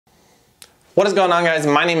What is going on, guys?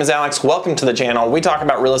 My name is Alex. Welcome to the channel. We talk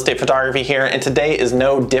about real estate photography here, and today is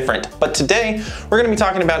no different. But today we're going to be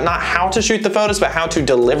talking about not how to shoot the photos, but how to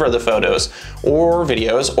deliver the photos or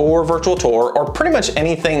videos or virtual tour or pretty much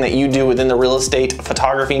anything that you do within the real estate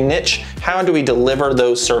photography niche. How do we deliver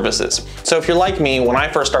those services? So if you're like me, when I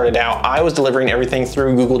first started out, I was delivering everything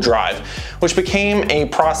through Google Drive, which became a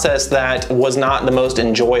process that was not the most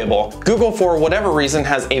enjoyable. Google, for whatever reason,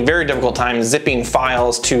 has a very difficult time zipping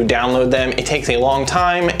files to download them. It takes a long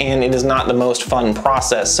time and it is not the most fun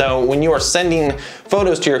process. So when you are sending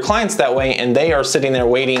photos to your clients that way and they are sitting there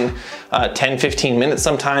waiting 10-15 minutes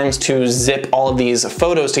sometimes to zip all of these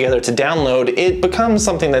photos together to download, it becomes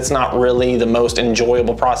something that's not really the most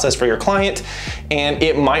enjoyable process for your client. And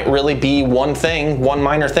it might really be one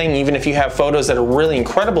minor thing, even if you have photos that are really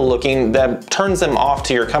incredible looking, that turns them off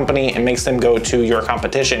to your company and makes them go to your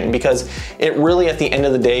competition, because it really at the end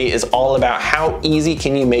of the day is all about how easy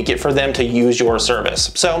can you make it for them to use your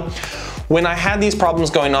service. So when I had these problems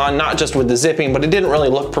going on, not just with the zipping, but it didn't really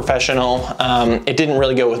look professional, it didn't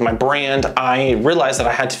really go with my brand, I realized that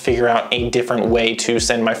I had to figure out a different way to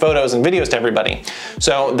send my photos and videos to everybody.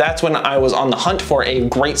 So that's when I was on the hunt for a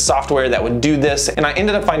great software that would do this, and I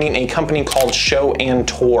ended up finding a company called Show and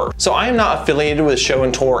Tour. So I am not affiliated with Show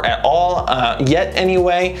and Tour at all, yet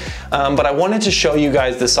anyway, but I wanted to show you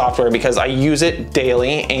guys this software because I use it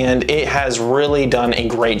daily and it has really done a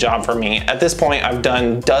great job for me. At this point, I've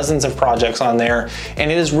done dozens of projects on there,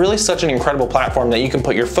 and it is really such an incredible platform that you can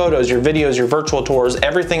put your photos, your videos, your virtual tours,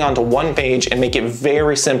 everything onto one page and make it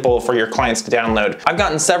very simple for your clients to download. I've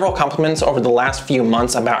gotten several compliments over the last few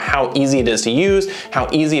months about how easy it is to use, how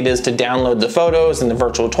easy it is to download the photos and the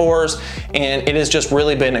virtual tours, and it has just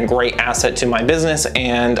really been a great asset to my business.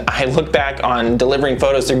 And I look back on delivering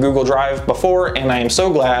photos through Google Drive before, and I am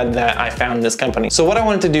so glad that I found this company. So what I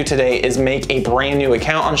wanted to do today is make a brand new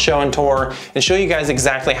account on Show and Tour and show you guys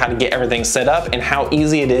exactly how to get everything set up and how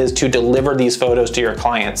easy it is to deliver these photos to your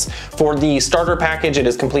clients. For the starter package, it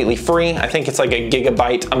is completely free. I think it's like a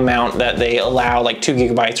gigabyte amount that they allow, like 2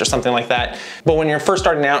 gigabytes or something like that. But when you're first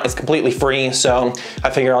starting out, it's completely free. So I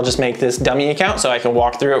figure I'll just make this dummy account so I can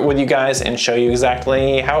walk through it with you guys and show you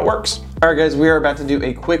exactly how it works. All right, guys, we are about to do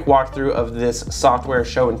a quick walkthrough of this software,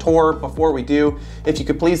 Show and Tour. Before we do, if you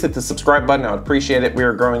could please hit the subscribe button, I would appreciate it. We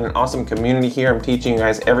are growing an awesome community here. I'm teaching you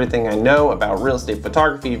guys everything I know about real estate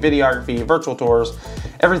photography, videography, virtual tours,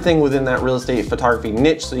 everything within that real estate photography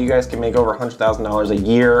niche, so you guys can make over $100,000 a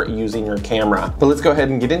year using your camera. But let's go ahead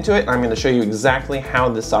and get into it. I'm going to show you exactly how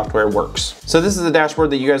this software works. So this is the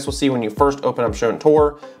dashboard that you guys will see when you first open up Show and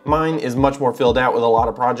Tour. Mine is much more filled out with a lot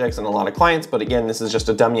of projects and a lot of clients, but again, this is just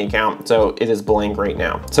a dummy account, so it is blank right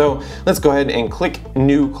now. So let's go ahead and click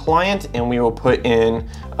New Client, and we will put in,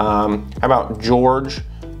 how about George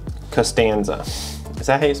Costanza? Is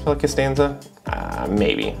that how you spell Costanza?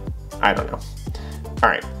 Maybe, I don't know. All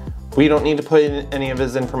right, we don't need to put in any of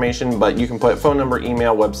his information, but you can put phone number,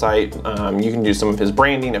 email, website. You can do some of his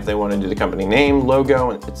branding if they want to do the company name,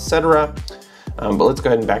 logo, etc. But let's go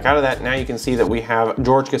ahead and back out of that. Now you can see that we have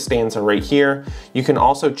George Costanza right here. You can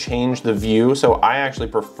also change the view. So I actually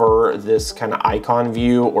prefer this kind of icon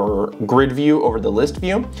view or grid view over the list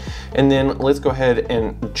view. And then let's go ahead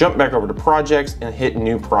and jump back over to projects and hit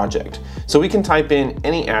new project. So we can type in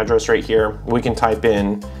any address right here. We can type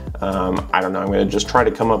in, I don't know, I'm gonna just try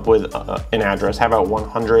to come up with an address. How about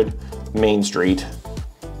 100 Main Street?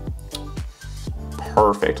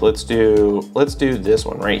 Perfect, let's do this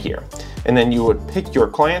one right here. And then you would pick your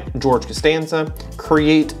client, George Costanza,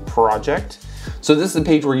 create project. So this is the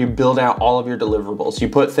page where you build out all of your deliverables. You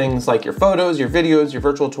put things like your photos, your videos, your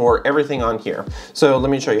virtual tour, everything on here. So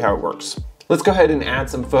let me show you how it works. Let's go ahead and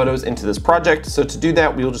add some photos into this project. So to do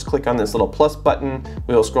that, we'll just click on this little plus button.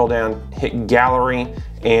 We'll scroll down, hit gallery,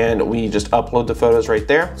 and we just upload the photos right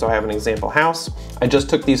there. So I have an example house. I just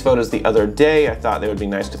took these photos the other day. I thought they would be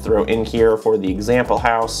nice to throw in here for the example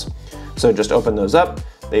house. So just open those up.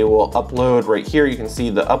 They will upload right here. You can see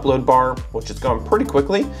the upload bar, which is going pretty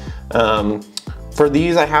quickly. For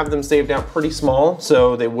these, I have them saved out pretty small,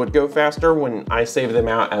 so they would go faster when I save them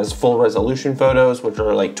out as full resolution photos, which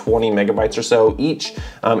are like 20 megabytes or so each.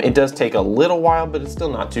 It does take a little while, but it's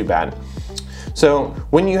still not too bad. So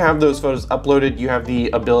when you have those photos uploaded, you have the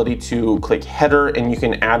ability to click header and you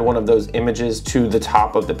can add one of those images to the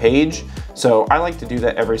top of the page. So I like to do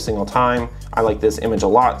that every single time. I like this image a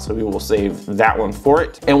lot, so we will save that one for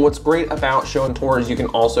it. And what's great about Show and Tour is you can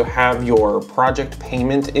also have your project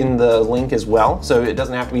payment in the link as well. So it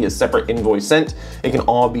doesn't have to be a separate invoice sent. It can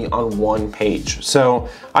all be on one page. So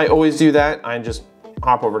I always do that. I just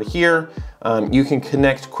hop over to here. You can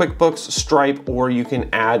connect QuickBooks, Stripe, or you can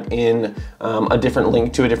add in a different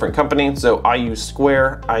link to a different company. So I use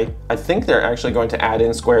Square. I think they're actually going to add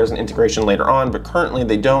in Square as an integration later on, but currently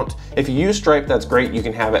they don't. If you use Stripe, that's great. You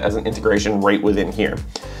can have it as an integration right within here.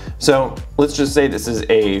 So let's just say this is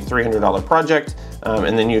a $300 project,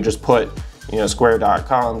 and then you just put,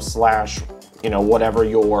 square.com/ whatever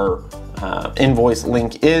your invoice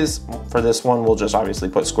link is. For this one, we'll just obviously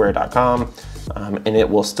put square.com, and it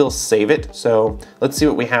will still save it. So let's see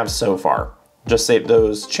what we have so far. Just save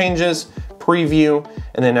those changes, preview,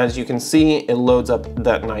 and then as you can see, it loads up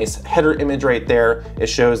that nice header image right there. It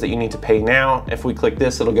shows that you need to pay now. If we click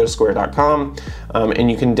this, it'll go to square.com,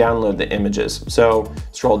 and you can download the images. So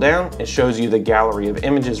scroll down, it shows you the gallery of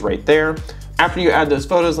images right there. After you add those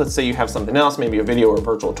photos, let's say you have something else, maybe a video or a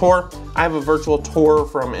virtual tour. I have a virtual tour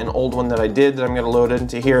from an old one that I did that I'm gonna load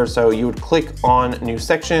into here. So you would click on new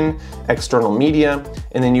section, external media,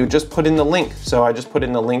 and then you would just put in the link. So I just put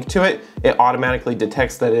in the link to it. It automatically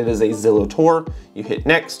detects that it is a Zillow tour. You hit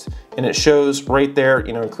next, and it shows right there,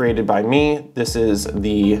 created by me. This is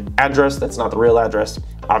the address. That's not the real address,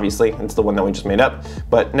 obviously. It's the one that we just made up.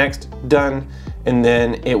 But next, done. And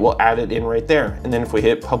then it will add it in right there. And then if we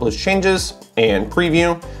hit publish changes and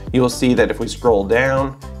preview, you will see that if we scroll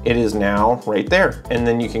down, it is now right there. And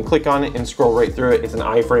then you can click on it and scroll right through it. It's an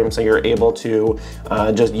iframe, so you're able to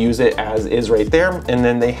just use it as is right there. And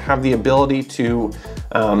then they have the ability to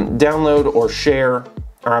download or share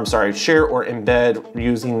or embed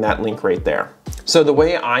using that link right there. So the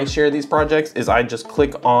way I share these projects is I just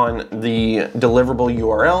click on the deliverable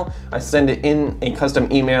URL. I send it in a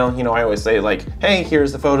custom email. I always say like, hey,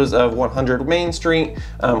 here's the photos of 100 Main Street.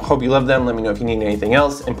 Hope you love them. Let me know if you need anything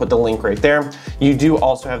else, and put the link right there. You do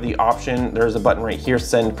also have the option, there's a button right here,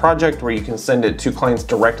 send project, where you can send it to clients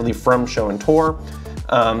directly from Show and Tour.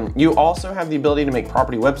 You also have the ability to make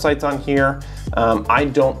property websites on here. I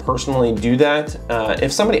don't personally do that.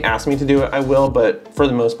 If somebody asks me to do it, I will, but for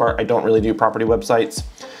the most part, I don't really do property websites.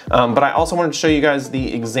 But I also wanted to show you guys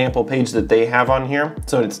the example page that they have on here.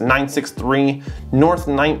 So it's 963 North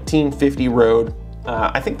 1950 Road.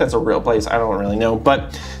 I think that's a real place, I don't really know,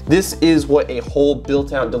 but this is what a whole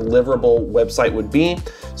built out deliverable website would be.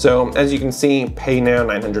 So as you can see, pay now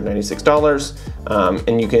 $996,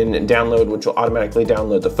 and you can download, which will automatically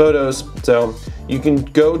download the photos. So you can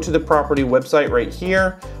go to the property website right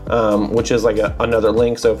here, which is like another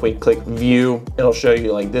link. So if we click view, it'll show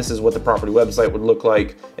you like, this is what the property website would look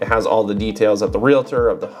like. It has all the details of the realtor,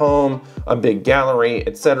 of the home, a big gallery,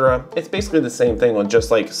 etc. It's basically the same thing with just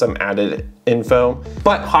like some added info.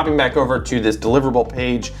 But hopping back over to this deliverable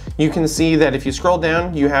page, you can see that if you scroll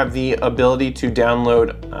down, you have the ability to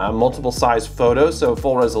download multiple size photos. So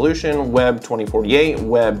full resolution, web 2048,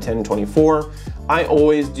 web 1024. I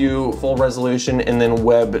always do full resolution and then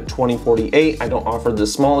web 2048. I don't offer the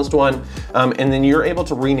smallest one. And then you're able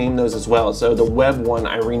to rename those as well. So the web one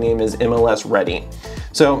I rename as MLS ready.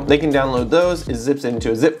 So they can download those. It zips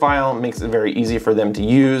into a zip file, makes it very easy for them to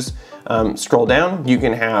use. Scroll down, you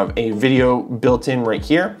can have a video built in right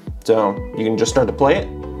here. So you can just start to play it.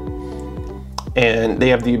 And they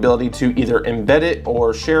have the ability to either embed it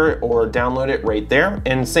or share it or download it right there.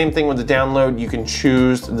 And same thing with the download, you can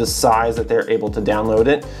choose the size that they're able to download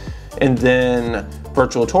it. And then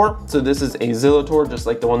virtual tour. So this is a Zillow tour, just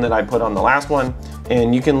like the one that I put on the last one.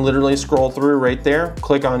 And you can literally scroll through right there,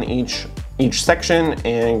 click on each section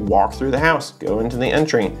and walk through the house, go into the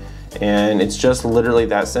entry. And it's just literally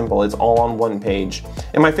that simple. It's all on one page.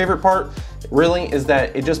 And my favorite part really is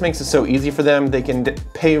that it just makes it so easy for them. They can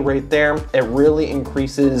pay right there. It really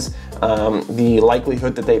increases the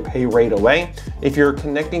likelihood that they pay right away. If you're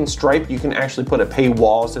connecting Stripe, you can actually put a pay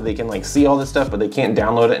wall so they can like see all this stuff, but they can't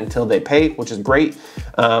download it until they pay, which is great.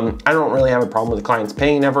 I don't really have a problem with the clients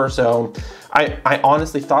paying ever. So I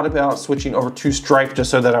honestly thought about switching over to Stripe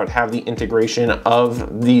just so that I would have the integration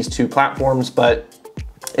of these two platforms, but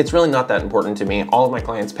it's really not that important to me. All of my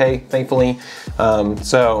clients pay, thankfully.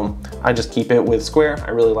 So I just keep it with Square.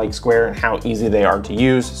 I really like Square and how easy they are to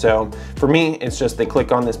use. So for me, it's just they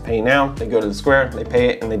click on this pay now, they go to the Square, they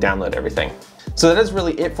pay it, and they download everything. So that is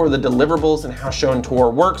really it for the deliverables and how Show and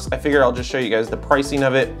Tour works. I figured I'll just show you guys the pricing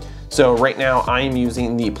of it. So right now I am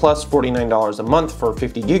using the plus $49 a month for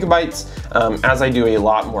 50 gigabytes. As I do a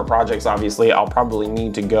lot more projects, obviously, I'll probably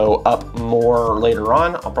need to go up more later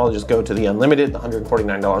on. I'll probably just go to the unlimited, the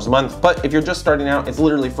 $149 a month. But if you're just starting out, it's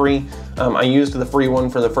literally free. I used the free one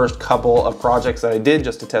for the first couple of projects that I did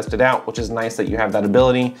just to test it out, which is nice that you have that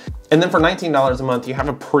ability. And then for $19 a month, you have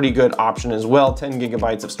a pretty good option as well, 10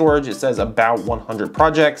 gigabytes of storage. It says about 100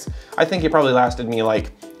 projects. I think it probably lasted me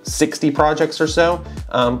like 60 projects or so,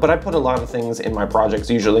 but I put a lot of things in my projects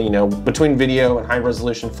usually, you know, between video and high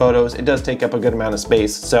resolution photos, it does take up a good amount of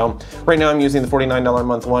space. So right now I'm using the $49 a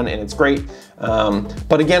month one and it's great.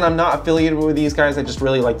 But again, I'm not affiliated with these guys. I just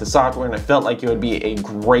really like the software and I felt like it would be a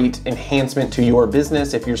great enhancement to your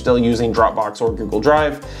business if you're still using Dropbox or Google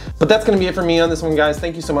Drive. But that's gonna be it for me on this one, guys.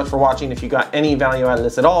 Thank you so much for watching. If you got any value out of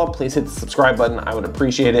this at all, please hit the subscribe button. I would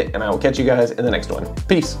appreciate it, and I will catch you guys in the next one.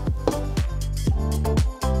 Peace.